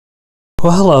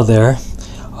Well, hello there.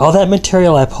 All that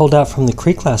material I pulled out from the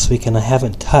creek last weekend I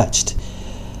haven't touched.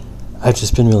 I've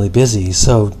just been really busy.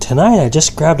 So tonight I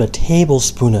just grabbed a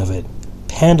tablespoon of it,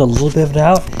 panned a little bit of it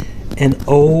out, and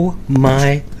oh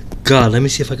my god, let me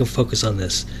see if I can focus on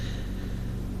this.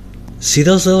 See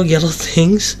those little yellow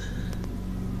things?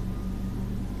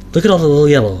 Look at all the little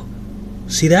yellow.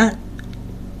 See that?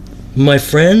 My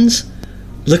friends,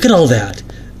 look at all that.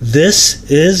 This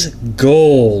is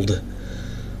gold.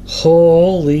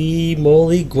 Holy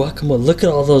moly guacamole. Look at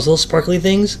all those little sparkly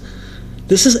things.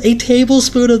 This is a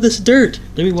tablespoon of this dirt.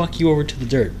 Let me walk you over to the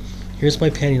dirt. Here's my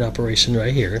panning operation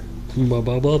right here. Blah,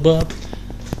 blah, blah, blah.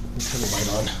 Let's turn the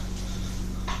light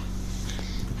on.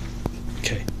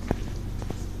 Okay.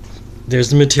 There's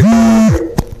the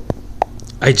material.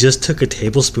 I just took a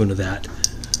tablespoon of that,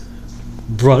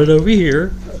 brought it over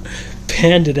here,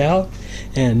 panned it out,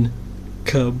 and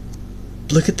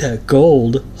look at that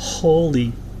gold.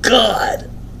 Holy God!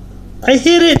 I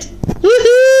hit it!